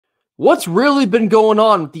What's really been going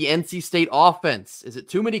on with the NC State offense? Is it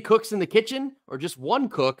too many cooks in the kitchen or just one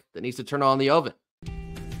cook that needs to turn on the oven?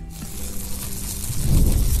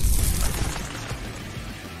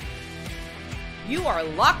 You are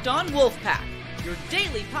Locked On Wolfpack, your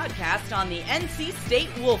daily podcast on the NC State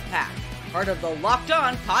Wolfpack, part of the Locked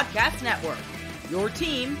On Podcast Network, your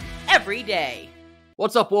team every day.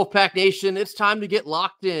 What's up, Wolfpack Nation? It's time to get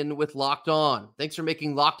locked in with Locked On. Thanks for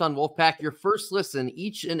making Locked On Wolfpack your first listen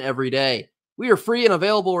each and every day. We are free and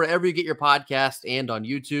available wherever you get your podcast and on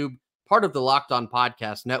YouTube, part of the Locked On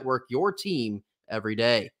Podcast Network, your team every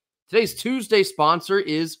day. Today's Tuesday sponsor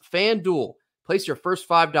is FanDuel. Place your first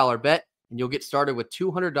 $5 bet, and you'll get started with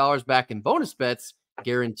 $200 back in bonus bets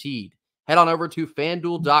guaranteed. Head on over to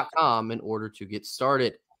FanDuel.com in order to get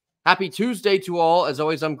started. Happy Tuesday to all. As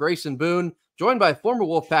always, I'm Grayson Boone, joined by former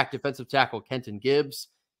Wolfpack defensive tackle Kenton Gibbs.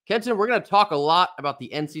 Kenton, we're going to talk a lot about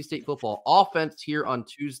the NC State football offense here on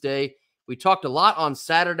Tuesday. We talked a lot on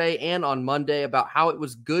Saturday and on Monday about how it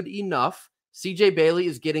was good enough. CJ Bailey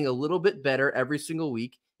is getting a little bit better every single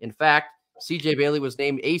week. In fact, CJ Bailey was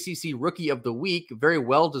named ACC Rookie of the Week, very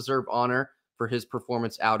well-deserved honor for his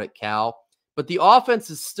performance out at Cal. But the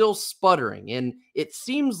offense is still sputtering, and it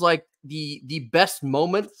seems like the best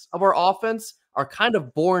moments of our offense are kind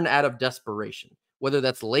of born out of desperation, whether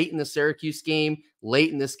that's late in the Syracuse game, late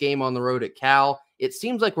in this game on the road at Cal. It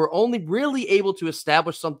seems like we're only really able to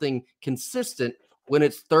establish something consistent when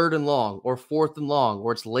it's 3rd and long or 4th and long,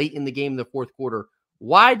 or it's late in the game in the 4th quarter.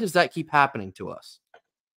 Why does that keep happening to us?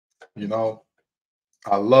 You know,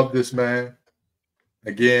 I love this man.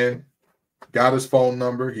 Again, got his phone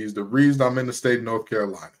number. He's the reason I'm in the state of North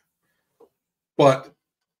Carolina. But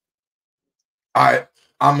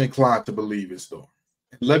I'm inclined to believe his story.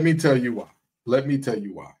 Let me tell you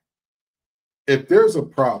why. If there's a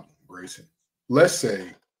problem, Grayson, let's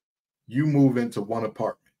say you move into one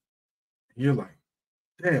apartment. You're like,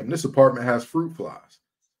 damn, this apartment has fruit flies.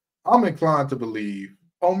 I'm inclined to believe,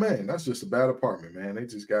 oh man, that's just a bad apartment, man.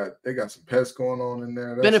 They got some pests going on in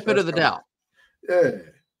there. Benefit of the doubt. Yeah.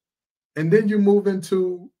 And then you move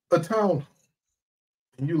into a townhome.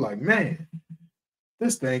 And you're like, man,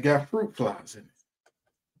 this thing got fruit flies in it.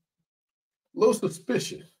 A little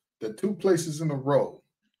suspicious that 2 places in a row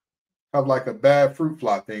have like a bad fruit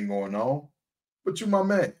fly thing going on. But you my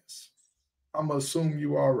mans. I'm going to assume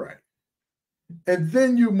you all right. And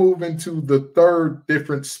then you move into the 3rd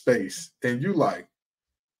different space. And you like,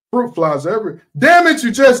 fruit flies everywhere. Damn it,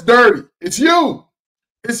 you just dirty. It's you.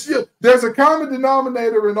 It's you. There's a common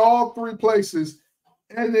denominator in all 3 places,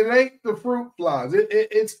 and it ain't the fruit flies. It's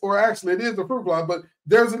it is the fruit fly, but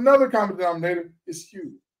there's another common denominator. It's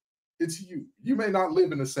you. It's you. You may not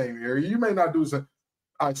live in the same area. You may not do something.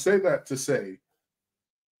 I say that to say,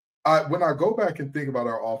 when I go back and think about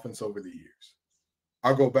our offense over the years,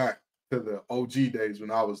 I go back to the OG days when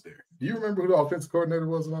I was there. Do you remember who the offensive coordinator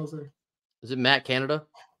was when I was there? Is it Matt Canada?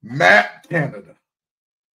 Matt Canada.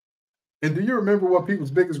 And do you remember what people's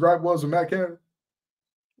biggest gripe was with Matt Canada?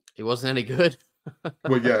 He wasn't any good.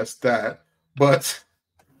 Well, yes, that. But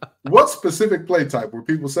what specific play type were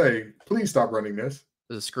people saying, please stop running this?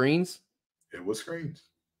 The screens? It was screens.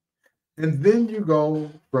 And then you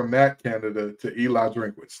go from Matt Canada to Eli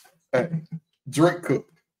Drinkwitz. Hey, Drink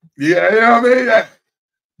cook. Yeah, you know what I mean? Yeah.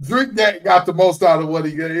 Drink that got the most out of what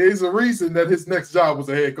he got. There's a reason that his next job was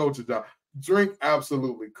a head coaching job. Drink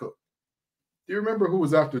absolutely cooked. Do you remember who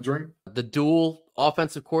was after Drink? The dual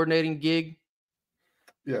offensive coordinating gig?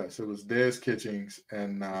 Yes, it was Des Kitchings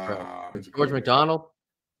and George McDonald?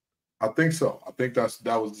 I think so. I think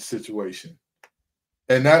that was the situation.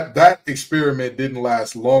 And that experiment didn't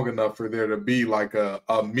last long enough for there to be like a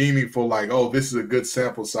meaningful, like, oh, this is a good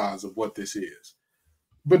sample size of what this is.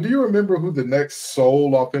 But do you remember who the next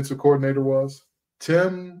sole offensive coordinator was?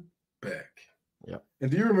 Tim Beck. Yep.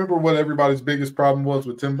 And do you remember what everybody's biggest problem was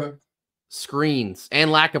with Tim Beck? Screens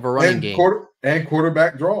and lack of a running game. And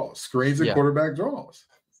quarterback draws. Screens and quarterback draws.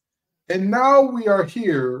 And now we are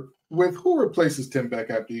here with who replaces Tim Beck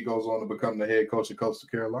after he goes on to become the head coach of Coastal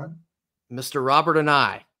Carolina? Mr. Robert and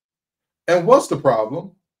I. And what's the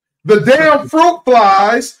problem? The damn fruit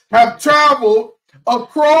flies have traveled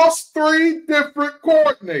across 3 different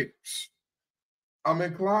coordinators. I'm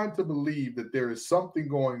inclined to believe that there is something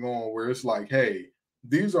going on where it's like, hey,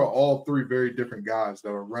 these are all 3 very different guys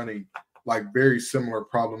that are running like very similar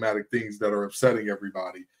problematic things that are upsetting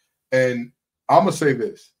everybody. And I'm going to say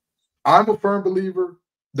this. I'm a firm believer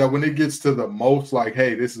that when it gets to the most like,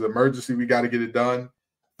 hey, this is emergency, we got to get it done.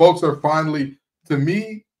 Folks are finally, to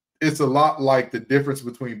me, it's a lot like the difference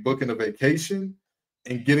between booking a vacation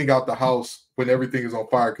and getting out the house when everything is on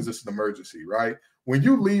fire because it's an emergency, right? When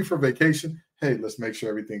you leave for vacation, hey, let's make sure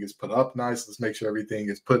everything is put up nice. Let's make sure everything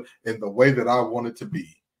is put in the way that I want it to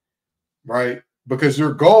be, right? Because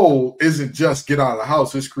your goal isn't just get out of the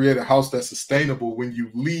house. It's create a house that's sustainable when you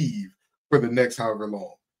leave for the next however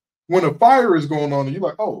long. When a fire is going on and you're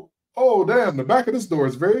like, oh, damn, the back of this door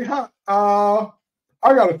is very hot.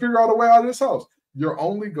 I got to figure out a way out of this house. Your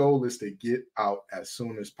only goal is to get out as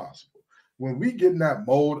soon as possible. When we get in that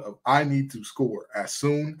mode of I need to score as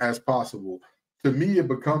soon as possible, to me, it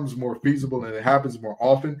becomes more feasible and it happens more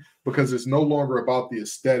often because it's no longer about the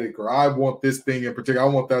aesthetic or I want this thing in particular.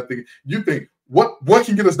 I want that thing. You think, what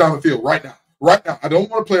can get us down the field right now? Right now. I don't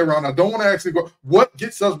want to play around. I don't want to actually go. What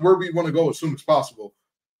gets us where we want to go as soon as possible?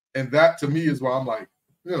 And that to me is why I'm like,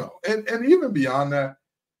 and even beyond that,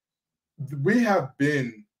 we have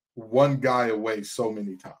been one guy away so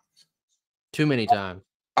many times. Too many times.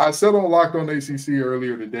 I said on Locked On ACC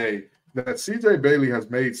earlier today that CJ Bailey has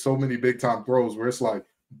made so many big-time throws where it's like,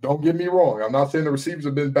 don't get me wrong. I'm not saying the receivers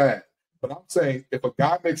have been bad, but I'm saying if a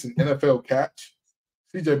guy makes an NFL catch,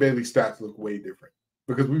 CJ Bailey's stats look way different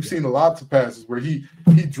because we've seen lots of passes where he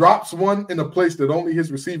drops one in a place that only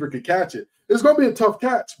his receiver could catch it. It's going to be a tough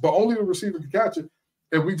catch, but only the receiver can catch it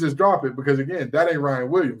if we just drop it because, again, that ain't Ryan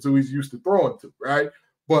Williams, who he's used to throwing to, right?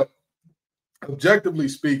 But objectively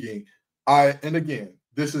speaking, and again,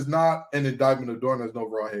 this is not an indictment of Dorn as an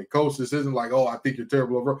overall head coach. This isn't like, I think you're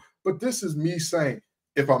terrible overall. But this is me saying,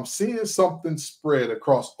 if I'm seeing something spread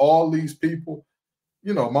across all these people,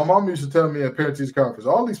 my mom used to tell me at parent-teacher conference,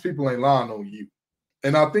 all these people ain't lying on you.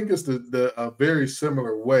 And I think it's a very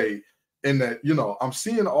similar way in that, I'm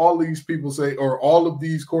seeing all these people say, or all of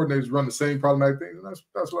these coordinators run the same problematic things. And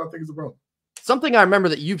that's what I think is the problem. Something I remember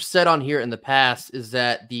that you've said on here in the past is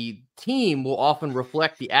that the team will often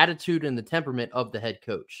reflect the attitude and the temperament of the head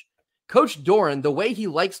coach. Coach Doran, the way he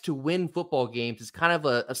likes to win football games is kind of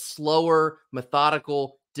a slower,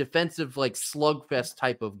 methodical, defensive, like slugfest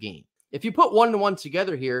type of game. If you put 1-to-1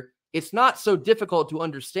 together here, it's not so difficult to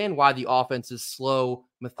understand why the offense is slow,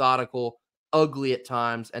 methodical, ugly at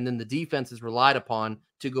times, and then the defense is relied upon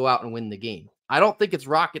to go out and win the game. I don't think it's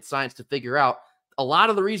rocket science to figure out. A lot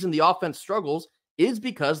of the reason the offense struggles is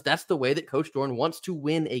because that's the way that Coach Doran wants to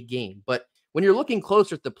win a game. But when you're looking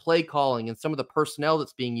closer at the play calling and some of the personnel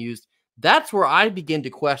that's being used, that's where I begin to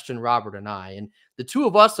question Robert and I. And the two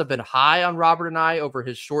of us have been high on Robert and I over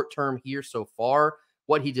his short term here so far.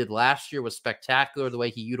 What he did last year was spectacular. The way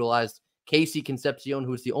he utilized Casey Concepcion,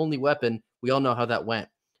 who's the only weapon. We all know how that went.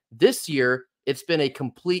 This year, it's been a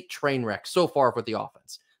complete train wreck so far for the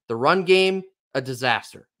offense. The run game, a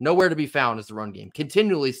disaster. Nowhere to be found is the run game.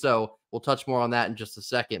 Continually so. We'll touch more on that in just a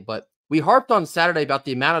second. But we harped on Saturday about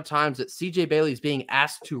the amount of times that CJ Bailey is being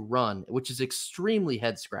asked to run, which is extremely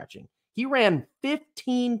head-scratching. He ran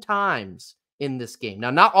 15 times in this game. Now,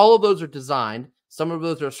 not all of those are designed. Some of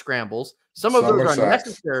those are scrambles. Some of those are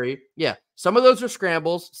necessary. Yeah, some of those are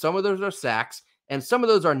scrambles. Some of those are sacks. And some of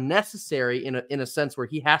those are necessary in a sense where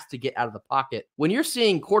he has to get out of the pocket. When you're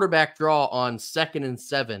seeing quarterback draw on 2nd and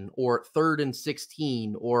 7 or 3rd and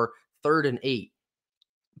 16 or 3rd and 8,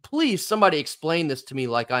 please somebody explain this to me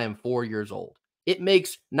like I am 4 years old. It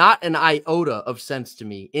makes not an iota of sense to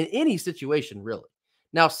me in any situation, really.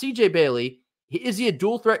 Now, CJ Bailey, is he a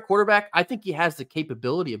dual threat quarterback? I think he has the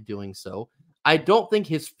capability of doing so. I don't think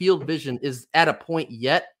his field vision is at a point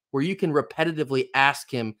yet where you can repetitively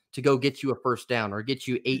ask him to go get you a first down or get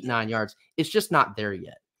you 8-9 yards. It's just not there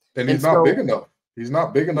yet. And he's not big enough. He's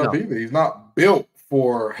not big enough either. He's not built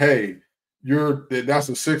for, hey, that's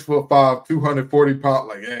a 6'5", 240-pound,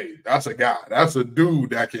 like, hey, that's a guy. That's a dude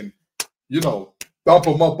that can, thump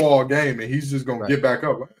him up all game, and he's just going to get back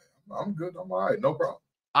up. I'm good. I'm all right. No problem.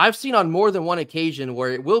 I've seen on more than one occasion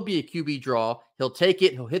where it will be a QB draw. He'll take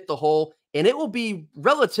it. He'll hit the hole, and it will be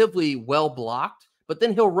relatively well blocked, but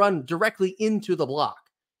then he'll run directly into the block,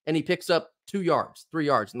 and he picks up 2 yards, 3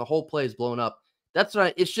 yards, and the whole play is blown up. That's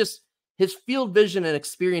not. It's just his field vision and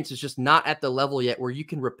experience is just not at the level yet where you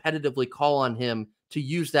can repetitively call on him to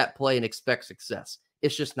use that play and expect success.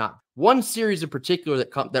 It's just not. One series in particular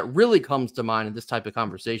that really comes to mind in this type of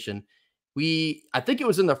conversation, I think it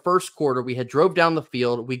was in the first quarter, we had drove down the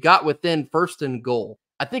field. We got within 1st and goal.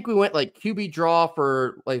 I think we went like QB draw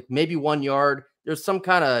for like maybe 1 yard. There's some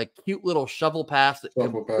kind of cute little shovel pass that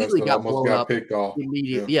completely got blown up. Picked off.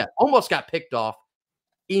 Immediately. Yeah, almost got picked off.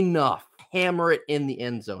 Enough. Hammer it in the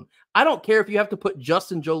end zone. I don't care if you have to put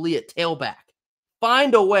Justin Jolie at tailback.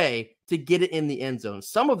 Find a way to get it in the end zone.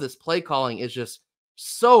 Some of this play calling is just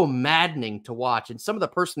so maddening to watch. And some of the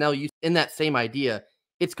personnel used in that same idea,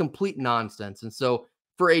 it's complete nonsense. And so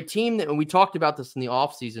for a team that, and we talked about this in the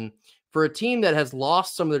offseason, for a team that has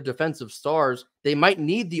lost some of their defensive stars, they might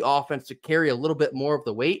need the offense to carry a little bit more of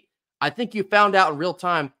the weight. I think you found out in real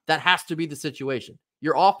time that has to be the situation.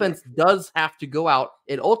 Your offense does have to go out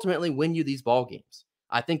and ultimately win you these ball games.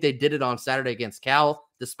 I think they did it on Saturday against Cal,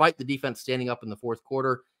 despite the defense standing up in the fourth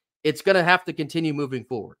quarter. It's going to have to continue moving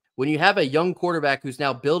forward. When you have a young quarterback who's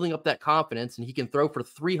now building up that confidence and he can throw for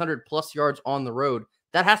 300+ yards on the road,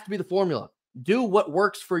 that has to be the formula. Do what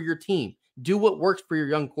works for your team. Do what works for your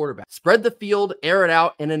young quarterback. Spread the field, air it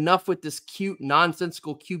out, and enough with this cute,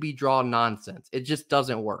 nonsensical QB draw nonsense. It just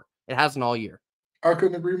doesn't work. It hasn't all year. I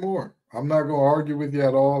couldn't agree more. I'm not going to argue with you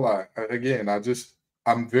at all.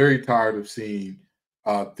 I'm very tired of seeing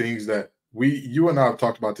things that you and I have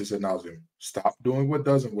talked about this ad nauseum. Stop doing what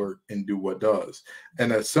doesn't work and do what does.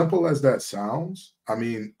 And as simple as that sounds, I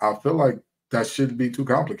mean, I feel like that shouldn't be too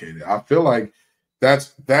complicated. I feel like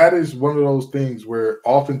that is one of those things where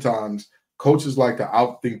oftentimes coaches like to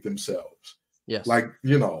outthink themselves. Yes. Like,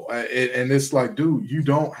 and it's like, dude, you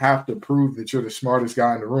don't have to prove that you're the smartest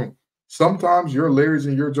guy in the room. Sometimes your Larrys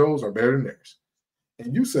and your Joes are better than theirs.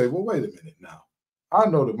 And you say, well, wait a minute now. I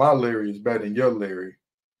know that my Larry is better than your Larry.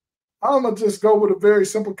 I'm going to just go with a very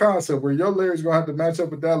simple concept where your Larry's going to have to match up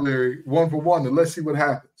with that Larry 1-for-1, and let's see what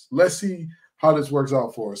happens. Let's see how this works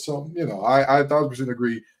out for us. So, I 1,000%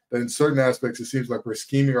 agree that in certain aspects, it seems like we're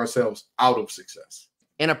scheming ourselves out of success.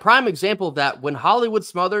 And a prime example of that, when Hollywood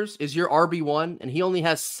Smothers is your RB1 and he only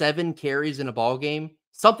has 7 carries in a ball game,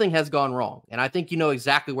 something has gone wrong. And I think you know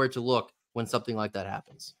exactly where to look when something like that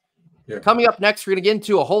happens. Yeah. Coming up next, we're going to get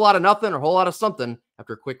into a whole lot of nothing or a whole lot of something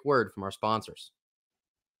after a quick word from our sponsors.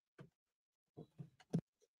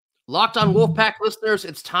 Locked on Wolfpack listeners,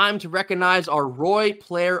 it's time to recognize our Roy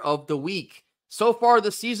Player of the Week. So far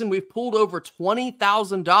this season, we've pulled over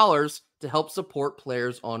 $20,000 to help support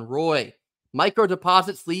players on Roy. Micro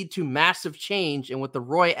deposits lead to massive change, and with the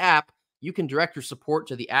Roy app, you can direct your support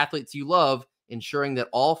to the athletes you love, ensuring that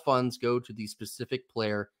all funds go to the specific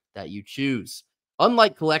player that you choose.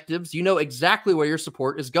 Unlike collectives, you know exactly where your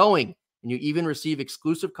support is going, and you even receive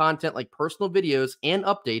exclusive content like personal videos and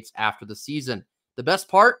updates after the season. The best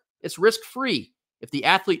part? It's risk-free. If the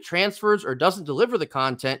athlete transfers or doesn't deliver the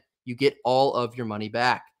content, you get all of your money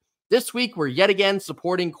back. This week, we're yet again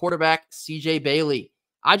supporting quarterback CJ Bailey.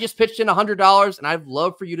 I just pitched in $100, and I'd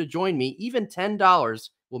love for you to join me. Even $10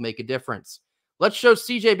 will make a difference. Let's show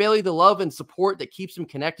CJ Bailey the love and support that keeps him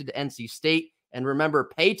connected to NC State. And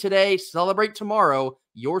remember, pay today, celebrate tomorrow.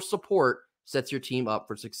 Your support sets your team up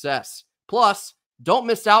for success. Plus, don't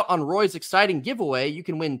miss out on Roy's exciting giveaway. You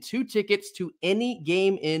can win 2 tickets to any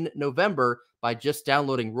game in November by just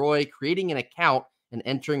downloading Roy, creating an account, and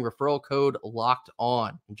entering referral code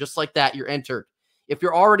LOCKEDON. And just like that, you're entered. If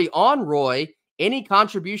you're already on Roy, any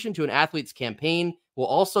contribution to an athlete's campaign will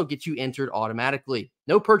also get you entered automatically.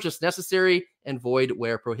 No purchase necessary and void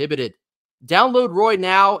where prohibited. Download Roy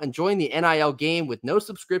now and join the NIL game with no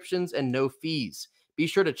subscriptions and no fees. Be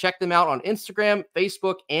sure to check them out on Instagram,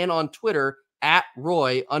 Facebook, and on Twitter at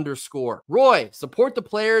 @Roy_. Roy, support the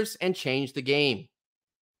players and change the game.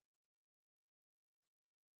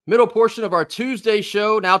 Middle portion of our Tuesday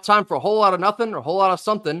show. Now time for a whole lot of nothing or a whole lot of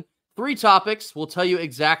something. 3 topics. We'll tell you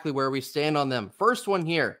exactly where we stand on them. First one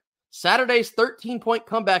here. Saturday's 13-point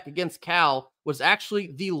comeback against Cal was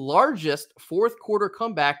actually the largest fourth quarter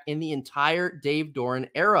comeback in the entire Dave Doeren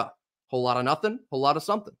era. Whole lot of nothing, whole lot of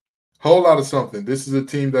something. Whole lot of something. This is a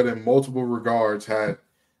team that in multiple regards had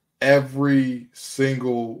every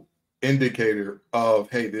single indicator of,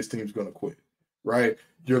 hey, this team's going to quit, right?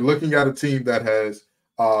 You're looking at a team that has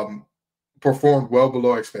performed well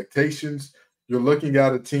below expectations. You're looking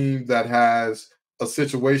at a team that has a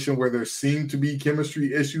situation where there seem to be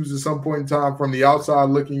chemistry issues at some point in time from the outside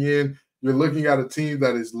looking in. You're looking at a team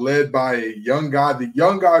that is led by a young guy. The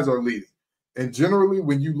young guys are leading. And generally,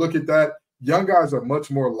 when you look at that, young guys are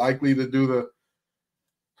much more likely to do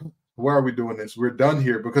the, why are we doing this? We're done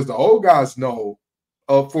here. Because the old guys know,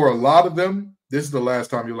 for a lot of them, this is the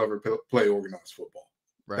last time you'll ever play organized football.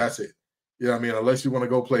 Right. That's it. You know what I mean? Unless you want to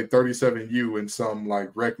go play 37U in some like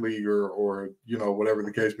rec league or whatever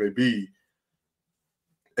the case may be.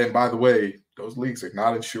 And by the way, those leagues are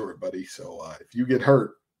not insured, buddy. So if you get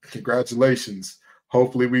hurt, congratulations.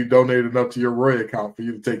 Hopefully we've donated enough to your Roy account for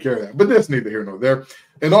you to take care of that. But that's neither here nor there.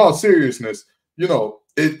 In all seriousness,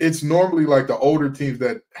 it's normally like the older teams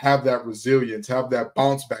that have that resilience, have that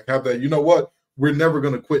bounce back, have that, you know what, we're never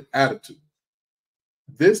going to quit attitude.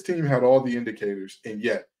 This team had all the indicators, and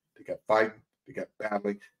yet they kept fighting, they kept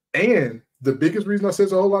battling. And the biggest reason I say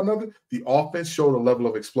it's a whole lot of nothing, the offense showed a level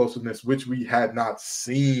of explosiveness which we had not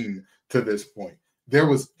seen to this point. There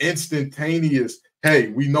was instantaneous, hey,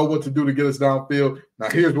 we know what to do to get us downfield. Now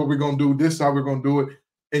here's what we're going to do. This is how we're going to do it.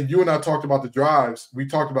 And you and I talked about the drives. We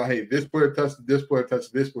talked about, hey, this player touched it, this player touched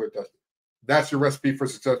it, this player touched it. That's your recipe for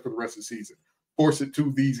success for the rest of the season. Force it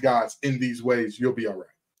to these guys in these ways. You'll be all right.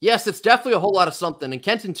 Yes, it's definitely a whole lot of something. And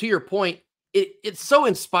Kenton, to your point, it's so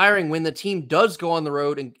inspiring when the team does go on the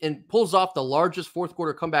road and pulls off the largest fourth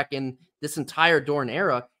quarter comeback in this entire Dorn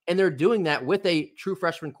era. And they're doing that with a true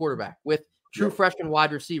freshman quarterback, with true freshman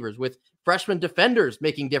wide receivers, with freshman defenders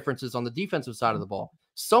making differences on the defensive side of the ball.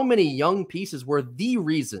 So many young pieces were the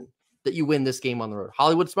reason that you win this game on the road.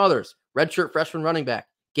 Hollywood Smothers, redshirt freshman running back,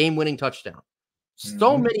 game-winning touchdown.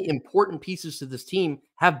 So many important pieces to this team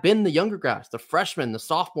have been the younger guys, the freshmen, the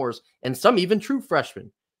sophomores, and some even true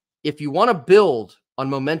freshmen. If you want to build on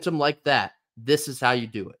momentum like that, this is how you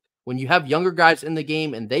do it. When you have younger guys in the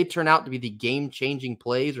game and they turn out to be the game-changing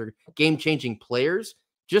plays or game-changing players,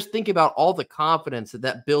 just think about all the confidence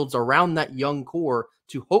that builds around that young core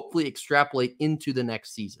to hopefully extrapolate into the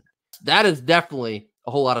next season. That is definitely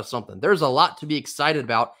a whole lot of something. There's a lot to be excited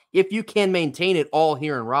about. If you can maintain it all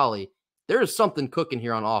here in Raleigh, there is something cooking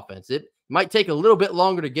here on offense. It might take a little bit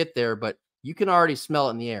longer to get there, but you can already smell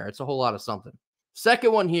it in the air. It's a whole lot of something.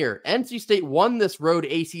 Second one here, NC State won this road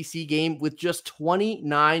ACC game with just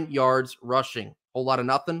 29 yards rushing. Whole lot of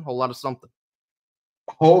nothing, whole lot of something.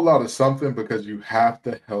 Whole lot of something because you have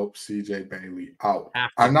to help CJ Bailey out.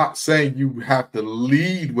 I'm not saying you have to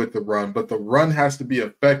lead with the run, but the run has to be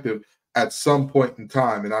effective at some point in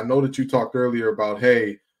time. And I know that you talked earlier about,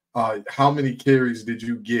 hey, how many carries did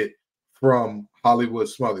you get from Hollywood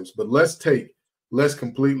Smothers? But let's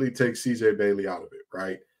completely take CJ Bailey out of it,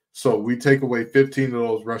 right? So we take away 15 of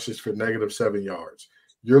those rushes for -7 yards.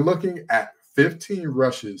 You're looking at 15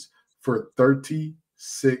 rushes for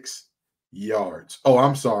 36 yards. Oh,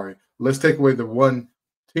 I'm sorry. Let's take away the one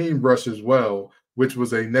team rush as well, which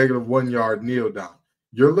was a -1 yard kneel down.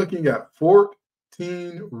 You're looking at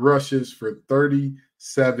 14 rushes for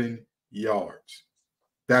 37 yards.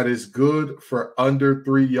 That is good for under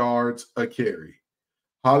 3 yards a carry.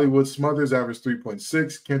 Hollywood Smothers averaged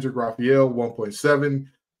 3.6, Kendrick Raphael 1.7,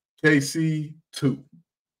 KC 2.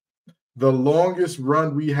 The longest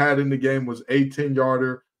run we had in the game was a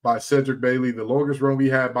 10-yarder by Cedric Bailey. The longest run we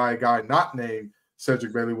had by a guy not named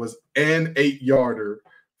Cedric Bailey was an 8-yarder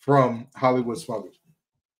from Hollywood Smothers.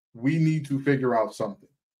 We need to figure out something.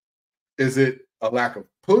 Is it a lack of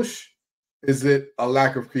push? Is it a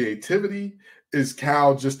lack of creativity? Is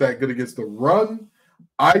Cal just that good against the run?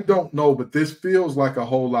 I don't know, but this feels like a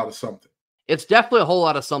whole lot of something. It's definitely a whole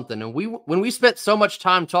lot of something. And when we spent so much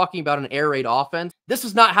time talking about an air raid offense, this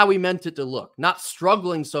is not how we meant it to look. Not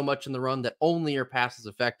struggling so much in the run that only your pass is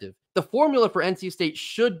effective. The formula for NC State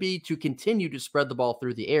should be to continue to spread the ball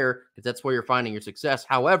through the air because that's where you're finding your success.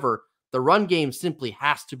 However, the run game simply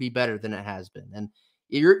has to be better than it has been. And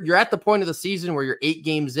you're at the point of the season where you're 8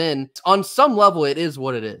 games in. On some level, it is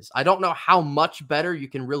what it is. I don't know how much better you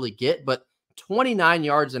can really get, but 29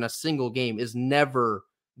 yards in a single game is never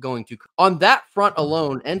going to. On that front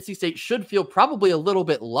alone, NC State should feel probably a little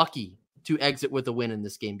bit lucky to exit with a win in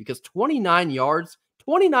this game because 29 yards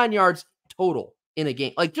total in a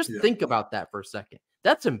game. Like, just think about that for a second.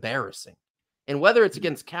 That's embarrassing. And whether it's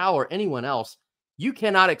against Cal or anyone else, you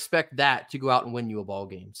cannot expect that to go out and win you a ball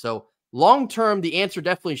game. So long-term, the answer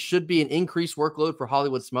definitely should be an increased workload for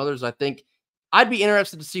Hollywood Smothers. I think I'd be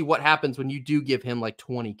interested to see what happens when you do give him like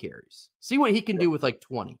 20 carries. See what he can do with like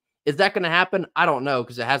 20. Is that going to happen? I don't know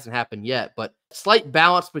because it hasn't happened yet, but slight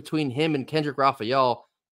balance between him and Kendrick Raphael.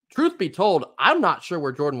 Truth be told, I'm not sure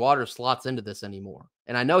where Jordan Waters slots into this anymore.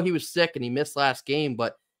 And I know he was sick and he missed last game,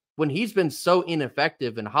 but when he's been so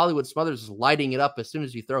ineffective and Hollywood Smothers is lighting it up as soon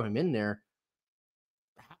as you throw him in there,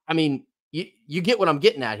 I mean, you get what I'm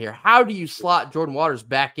getting at here. How do you slot Jordan Waters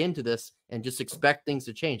back into this and just expect things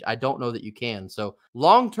to change? I don't know that you can. So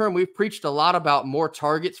long-term, we've preached a lot about more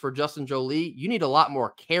targets for Justin Jolie. You need a lot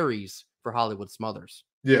more carries for Hollywood Smothers.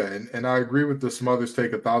 Yeah, and I agree with the Smothers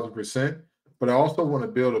take 1,000%, but I also want to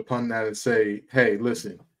build upon that and say, hey,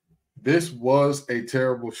 listen, this was a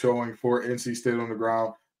terrible showing for NC State on the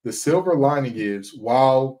ground. The silver lining is,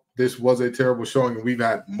 while this was a terrible showing and we've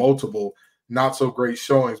had multiple not so great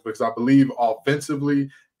showings, because I believe offensively,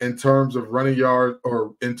 in terms of running yards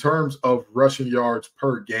or in terms of rushing yards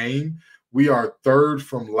per game, we are 3rd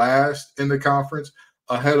from last in the conference,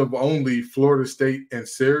 ahead of only Florida State and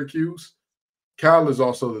Syracuse. Cal is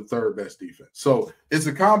also the 3rd best defense. So it's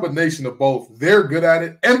a combination of both. They're good at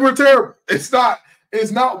it, and we're terrible. It's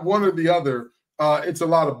not one or the other. It's a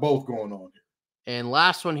lot of both going on here. And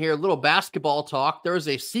last one here, a little basketball talk. There was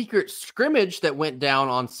a secret scrimmage that went down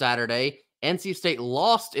on Saturday. NC State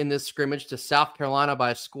lost in this scrimmage to South Carolina by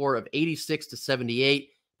a score of 86-78.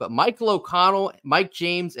 but Michael O'Connell, Mike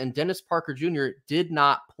James, and Dennis Parker Jr. did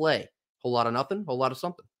not play. Whole lot of nothing, whole lot of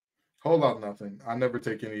something. Whole lot of nothing. I never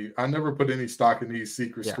put any stock in these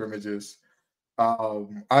secret scrimmages.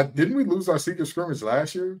 Didn't we lose our secret scrimmage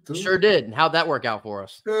last year too? Sure did. And how'd that work out for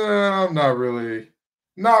us? I'm not really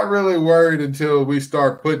worried until we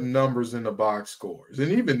start putting numbers in the box scores.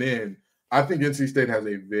 And even then, I think NC State has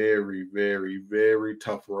a very, very, very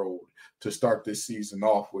tough road to start this season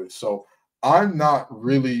off with. So I'm not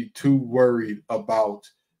really too worried about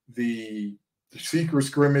the secret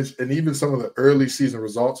scrimmage and even some of the early season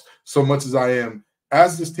results so much as I am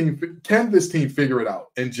as this team. Can this team figure it out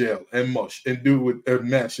and gel and mush and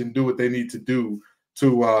mesh and do what they need to do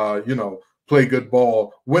to play good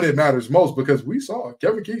ball when it matters most? Because we saw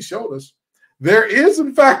Kevin Keith showed us there is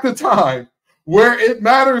in fact a time where it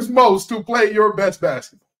matters most to play your best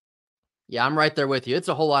basketball. Yeah, I'm right there with you. It's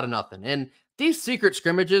a whole lot of nothing. And these secret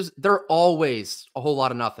scrimmages, they're always a whole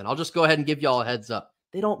lot of nothing. I'll just go ahead and give y'all a heads up.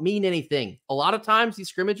 They don't mean anything. A lot of times these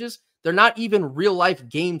scrimmages, they're not even real life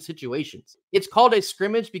game situations. It's called a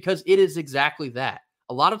scrimmage because it is exactly that.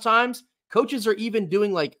 A lot of times coaches are even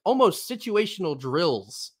doing like almost situational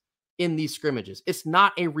drills in these scrimmages. It's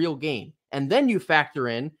not a real game. And then you factor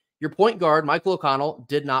in your point guard, Michael O'Connell,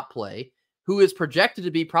 did not play, who is projected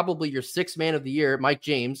to be probably your sixth man of the year. Mike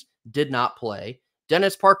James did not play.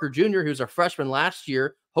 Dennis Parker Jr., who's a freshman last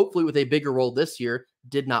year, hopefully with a bigger role this year,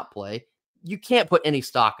 did not play. You can't put any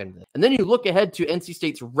stock in this. And then you look ahead to NC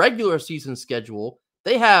State's regular season schedule.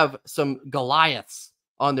 They have some Goliaths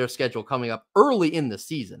on their schedule coming up early in the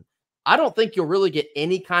season. I don't think you'll really get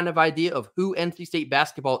any kind of idea of who NC State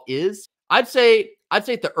basketball is. I'd say at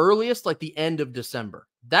the earliest, like the end of December.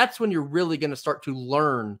 That's when you're really going to start to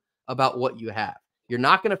learn about what you have. You're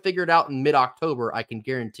not going to figure it out in mid-October. I can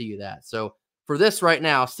guarantee you that. So for this right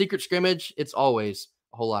now, secret scrimmage, it's always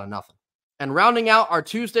a whole lot of nothing. And rounding out our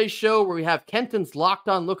Tuesday show where we have Kenton's Locked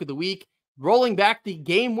On Look of the Week, rolling back the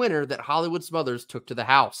game winner that Hollywood Smothers took to the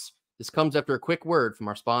house. This comes after a quick word from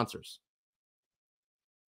our sponsors.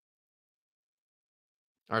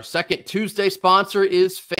 Our second Tuesday sponsor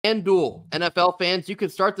is FanDuel. NFL fans, you can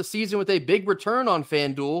start the season with a big return on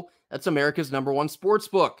FanDuel. That's America's #1 sports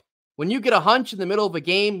book. When you get a hunch in the middle of a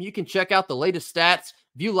game, you can check out the latest stats,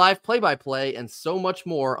 view live play-by-play, and so much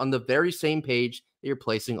more on the very same page that you're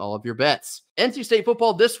placing all of your bets. NC State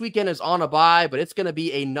football this weekend is on a bye, but it's going to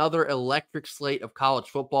be another electric slate of college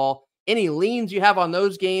football. Any leans you have on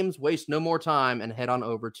those games, waste no more time and head on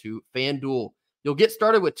over to FanDuel. You'll get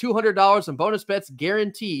started with $200 in bonus bets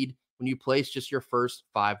guaranteed when you place just your first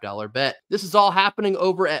 $5 bet. This is all happening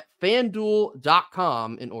over at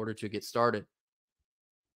FanDuel.com in order to get started.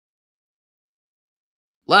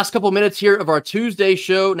 Last couple minutes here of our Tuesday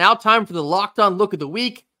show. Now time for the Locked On Look of the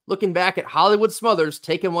Week. Looking back at Hollywood Smothers,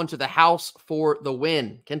 taking one to the house for the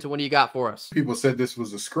win. Kenton, what do you got for us? People said this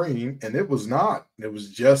was a screen, and it was not. It was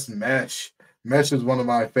just mesh. Mesh is one of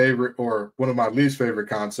my favorite or one of my least favorite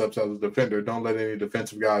concepts as a defender. Don't let any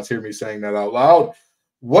defensive guys hear me saying that out loud.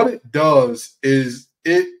 What it does is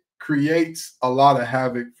it creates a lot of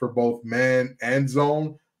havoc for both man and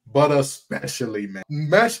zone, but especially man.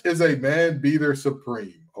 Mesh is a man beater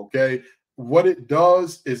supreme, okay? What it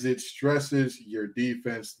does is it stresses your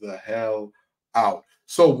defense the hell out.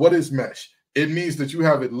 So what is mesh? It means that you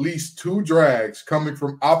have at least two drags coming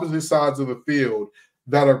from opposite sides of the field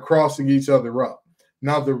that are crossing each other up.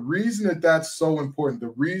 Now, the reason that that's so important,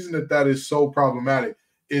 the reason that that is so problematic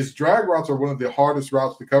is drag routes are one of the hardest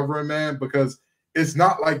routes to cover in man because it's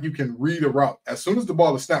not like you can read a route. As soon as the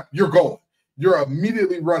ball is snapped, you're going. You're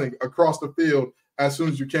immediately running across the field as soon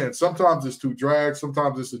as you can. Sometimes it's two drags.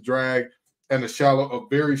 Sometimes it's a drag and a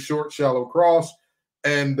very short, shallow cross.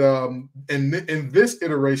 And in this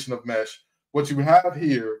iteration of mesh, what you have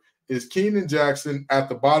here is Keenan Jackson at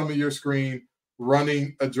the bottom of your screen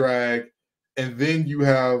running a drag, and then you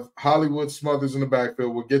have Hollywood Smothers in the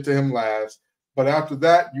backfield. We'll get to him last. But after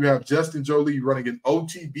that, you have Justin Jolie running an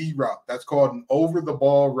OTB route. That's called an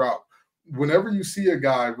over-the-ball route. Whenever you see a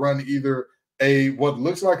guy run either what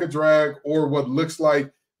looks like a drag or what looks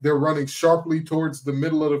like they're running sharply towards the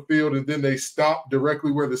middle of the field and then they stop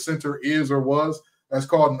directly where the center is or was, that's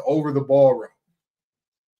called an over-the-ball route.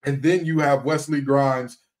 And then you have Wesley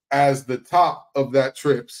Grimes as the top of that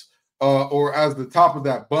trips, or as the top of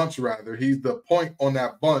that bunch, rather. He's the point on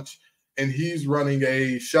that bunch, and he's running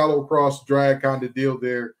a shallow cross drag kind of deal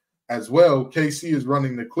there as well. KC is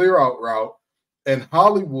running the clear out route, and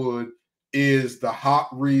Hollywood is the hot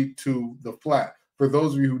read to the flat. For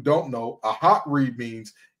those of you who don't know, a hot read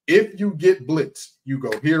means if you get blitzed, you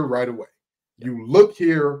go here right away. You look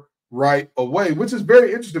here right away, which is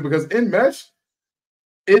very interesting because in mesh,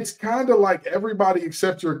 It's kind of like everybody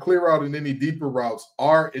except your clear out and any deeper routes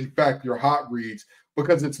are, in fact, your hot reads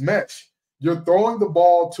because it's mesh. You're throwing the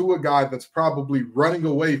ball to a guy that's probably running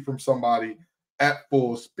away from somebody at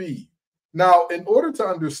full speed. Now, in order to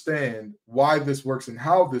understand why this works and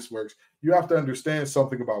how this works, you have to understand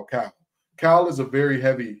something about Cal. Cal is a very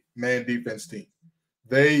heavy man defense team.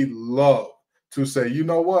 They love to say, you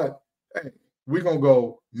know what? Hey, we're going to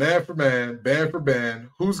go man for man, band for band.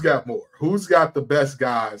 Who's got more? Who's got the best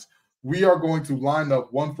guys? We are going to line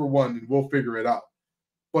up one for one and we'll figure it out.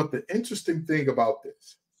 But the interesting thing about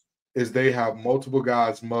this is they have multiple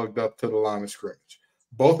guys mugged up to the line of scrimmage.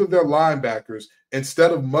 Both of their linebackers,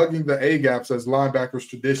 instead of mugging the A-gaps as linebackers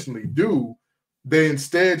traditionally do, they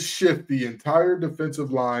instead shift the entire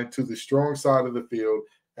defensive line to the strong side of the field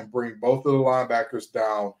and bring both of the linebackers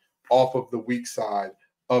down off of the weak side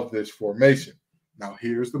of this formation. Now,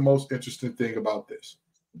 here's the most interesting thing about this.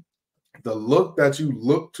 The look that you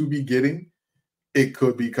look to be getting, it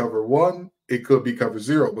could be cover one, it could be cover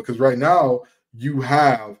zero, because right now you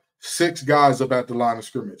have 6 guys up at the line of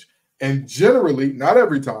scrimmage. And generally, not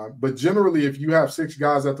every time, but generally, if you have 6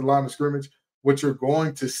 guys at the line of scrimmage, what you're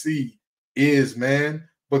going to see is, man,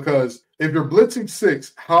 because if you're blitzing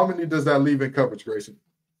 6, how many does that leave in coverage, Grayson?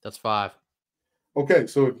 That's 5. Okay,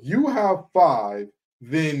 so if you have 5,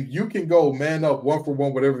 then you can go man up one for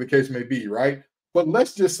one, whatever the case may be, right? But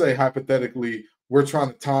let's just say, hypothetically, we're trying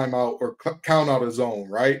to time out or count out a zone,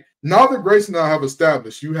 right? Now that Grayson and I have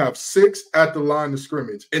established you have 6 at the line of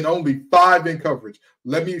scrimmage and only 5 in coverage,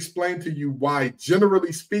 let me explain to you why,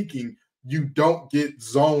 generally speaking, you don't get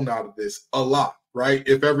zone out of this a lot, right?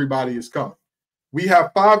 If everybody is coming. We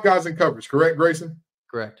have 5 guys in coverage, correct, Grayson?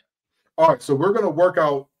 Correct. All right, so we're going to work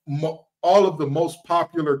out all of the most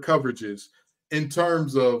popular coverages in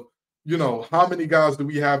terms of, you know, how many guys do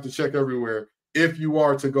we have to check everywhere if you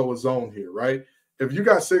are to go a zone here, right? If you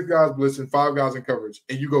got 6 guys blitzing, 5 guys in coverage,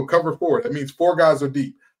 and you go cover 4, that means 4 guys are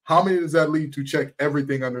deep. How many does that leave to check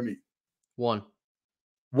everything underneath? 1.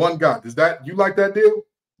 1 guy. Does that, you like that deal?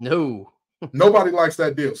 No. Nobody likes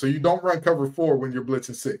that deal. So you don't run cover 4 when you're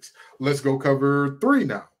blitzing 6. Let's go cover 3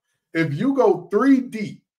 now. If you go 3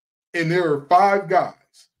 deep and there are 5 guys,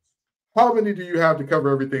 how many do you have to cover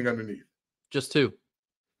everything underneath? Just 2.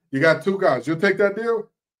 You got 2 guys. You'll take that deal?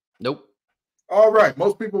 Nope. All right.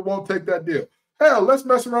 Most people won't take that deal. Hell, let's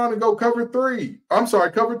mess around and go cover 3. I'm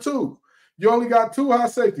sorry, cover 2. You only got 2 high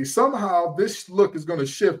safeties. Somehow this look is going to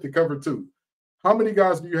shift to cover 2. How many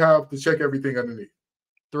guys do you have to check everything underneath?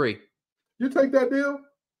 3. You take that deal?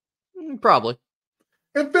 Probably.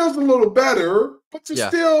 It feels a little better, but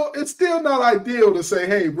it's still not ideal to say,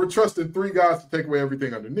 hey, we're trusting 3 guys to take away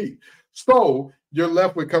everything underneath. So you're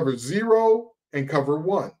left with cover 0 and cover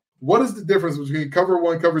 1. What is the difference between cover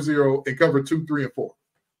 1, cover 0, and cover 2, 3, and 4?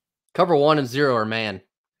 Cover 1 and 0 are man.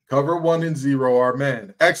 Cover 1 and 0 are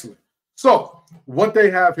man. Excellent. So what they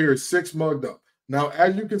have here is 6 mugged up. Now,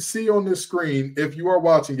 as you can see on this screen, if you are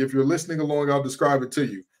watching, if you're listening along, I'll describe it to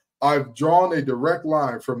you. I've drawn a direct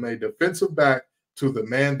line from a defensive back to the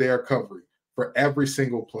man they are covering for every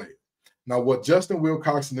single play. Now, what Justin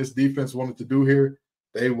Wilcox and this defense wanted to do here,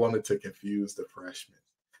 they wanted to confuse the freshman.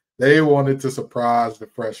 They wanted to surprise the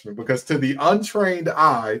freshman because to the untrained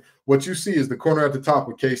eye, what you see is the corner at the top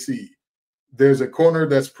with KC. There's a corner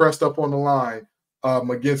that's pressed up on the line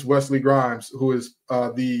against Wesley Grimes, who is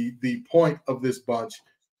the point of this bunch,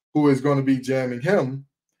 who is going to be jamming him.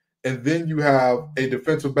 And then you have a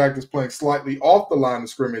defensive back that's playing slightly off the line of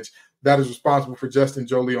scrimmage that is responsible for Justin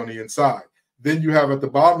Jolie on the inside. Then you have at the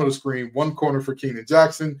bottom of the screen 1 corner for Keenan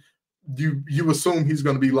Jackson. You assume he's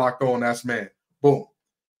going to be locked on. That's man. Boom.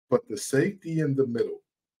 But the safety in the middle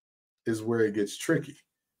is where it gets tricky.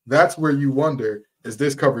 That's where you wonder, is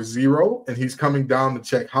this cover 0 and he's coming down to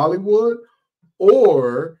check Hollywood?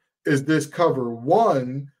 Or is this cover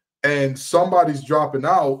 1 and somebody's dropping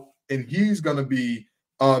out and he's going to be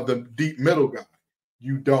the deep middle guy?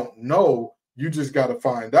 You don't know. You just got to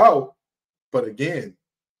find out. But again,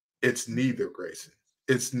 it's neither, Grayson.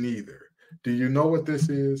 It's neither. Do you know what this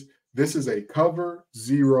is? This is a cover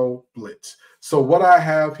 0 blitz. So what I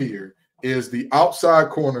have here is the outside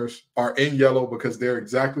corners are in yellow because they're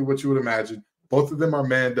exactly what you would imagine. Both of them are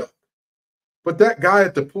manned up. But that guy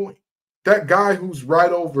at the point, that guy who's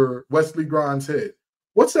right over Wesley Grimes' head,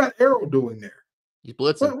 what's that arrow doing there? He's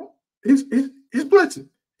blitzing. He's blitzing.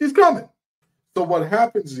 He's coming. So what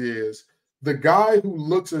happens is the guy who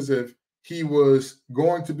looks as if he was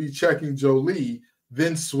going to be checking Jolie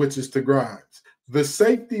then switches to Grimes. The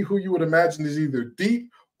safety who you would imagine is either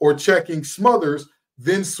deep or checking Smothers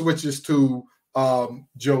then switches to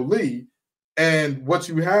Jolie. And what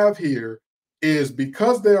you have here is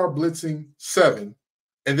because they are blitzing 7,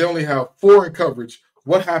 and they only have 4 in coverage,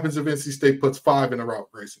 what happens if NC State puts 5 in a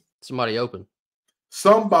route, Grayson? Somebody open.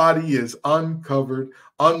 Somebody is uncovered,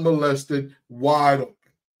 unmolested, wide open,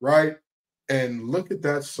 right? And look at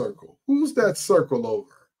that circle. Who's that circle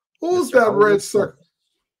over? Who's Mr. that red circle?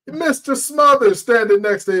 Mr. Smothers standing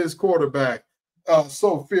next to his quarterback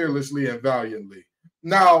so fearlessly and valiantly.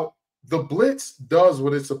 Now, the blitz does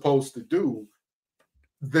what it's supposed to do.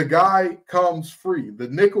 The guy comes free. The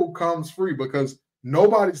nickel comes free because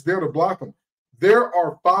nobody's there to block him. There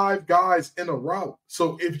are 5 guys in a route.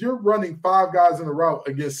 So if you're running 5 guys in a route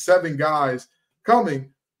against 7 guys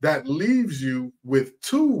coming, that leaves you with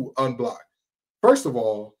 2 unblocked. First of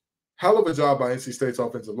all, hell of a job by NC State's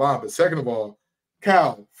offensive line. But second of all,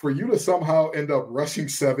 Cal, for you to somehow end up rushing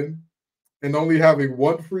 7 and only having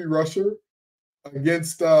 1 free rusher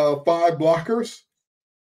against 5 blockers,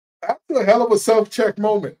 that's a hell of a self-check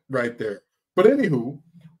moment right there. But anywho,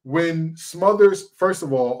 when Smothers, first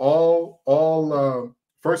of all our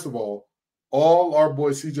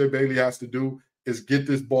boy CJ Bailey has to do is get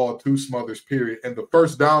this ball to Smothers, period. And the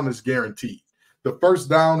first down is guaranteed. The first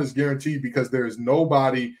down is guaranteed because there is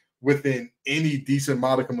nobody within any decent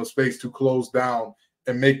modicum of space to close down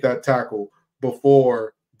and make that tackle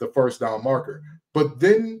before the first down marker. But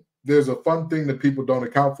then there's a fun thing that people don't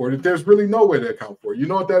account for, that there's really no way to account for. You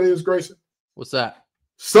know what that is, Grayson? What's that?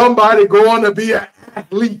 Somebody going to be an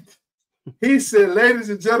athlete. He said, ladies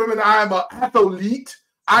and gentlemen, I'm an athlete.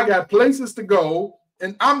 I got places to go,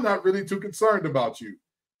 and I'm not really too concerned about you.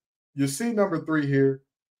 You see number 3 here.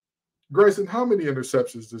 Grayson, how many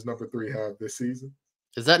interceptions does number 3 have this season?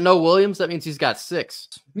 Is that Noah Williams? That means he's got 6.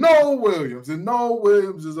 Noah Williams. And Noah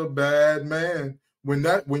Williams is a bad man. When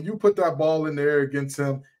you put that ball in there against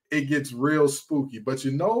him, it gets real spooky. But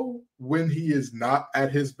you know when he is not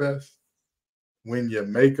at his best? When you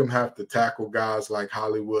make him have to tackle guys like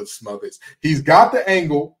Hollywood Smothers. He's got the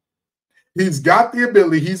angle. He's got the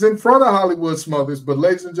ability. He's in front of Hollywood Smothers. But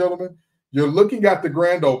ladies and gentlemen, you're looking at the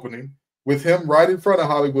grand opening with him right in front of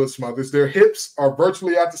Hollywood Smothers. Their hips are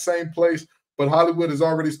virtually at the same place, but Hollywood has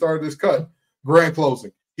already started his cut. Grand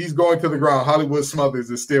closing. He's going to the ground. Hollywood Smothers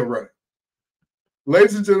is still running.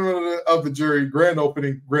 Ladies and gentlemen of the jury, grand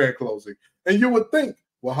opening, grand closing. And you would think,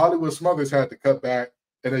 well, Hollywood Smothers had to cut back.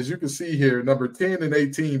 And as you can see here, number 10 and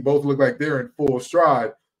 18 both look like they're in full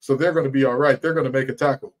stride. So they're going to be all right. They're going to make a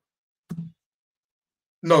tackle.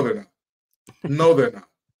 No, they're not. No, they're not.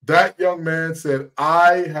 That young man said,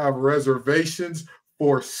 I have reservations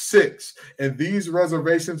for 6. And these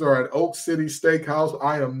reservations are at Oak City Steakhouse.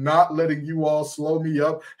 I am not letting you all slow me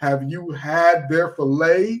up. Have you had their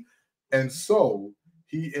filet? And so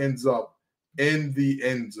he ends up in the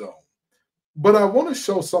end zone. But I want to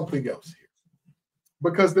show something else here.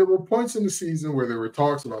 Because there were points in the season where there were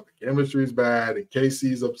talks about the chemistry is bad and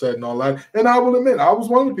KC's upset and all that. And I will admit, I was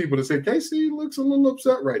one of the people that said KC looks a little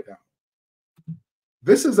upset right now.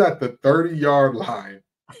 This is at the 30-yard line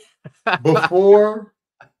before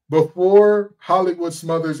Hollywood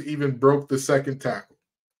Smothers even broke the second tackle.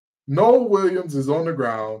 Noah Williams is on the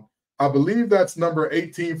ground. I believe that's number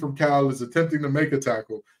 18 from Cal is attempting to make a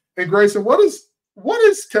tackle. And Grayson, what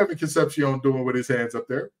is Kevin Concepcion doing with his hands up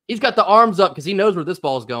there? He's got the arms up because he knows where this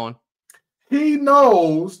ball's going. He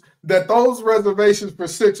knows that those reservations for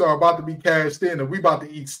 6 are about to be cashed in, and we about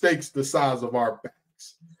to eat steaks the size of our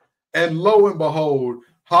backs. And lo and behold,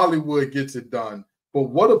 Hollywood gets it done. But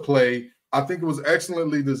what a play. I think it was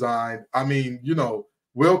excellently designed. I mean, you know,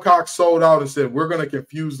 Wilcox sold out and said, we're going to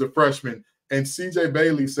confuse the freshman. And CJ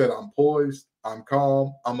Bailey said, I'm poised, I'm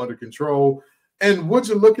calm, I'm under control. And would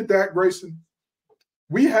you look at that, Grayson?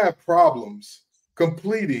 We have problems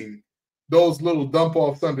completing those little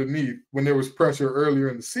dump-offs underneath when there was pressure earlier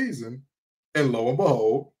in the season. And lo and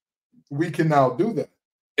behold, we can now do that.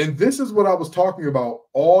 And this is what I was talking about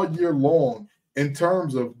all year long in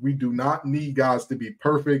terms of we do not need guys to be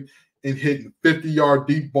perfect in hitting 50-yard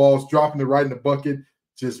deep balls, dropping it right in the bucket.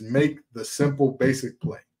 Just make the simple, basic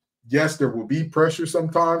play. Yes, there will be pressure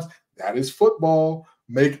sometimes. That is football.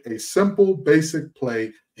 Make a simple, basic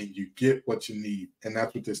play, and you get what you need. And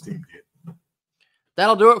that's what this team did.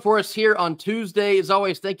 That'll do it for us here on Tuesday. As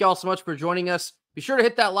always, thank you all so much for joining us. Be sure to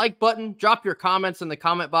hit that like button. Drop your comments in the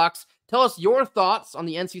comment box. Tell us your thoughts on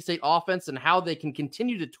the NC State offense and how they can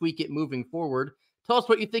continue to tweak it moving forward. Tell us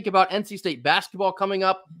what you think about NC State basketball coming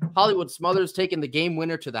up. Hollywood Smothers taking the game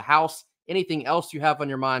winner to the house. Anything else you have on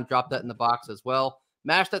your mind, drop that in the box as well.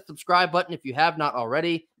 Mash that subscribe button if you have not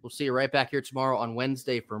already. We'll see you right back here tomorrow on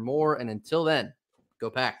Wednesday for more. And until then, go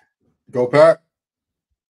Pack. Go Pack.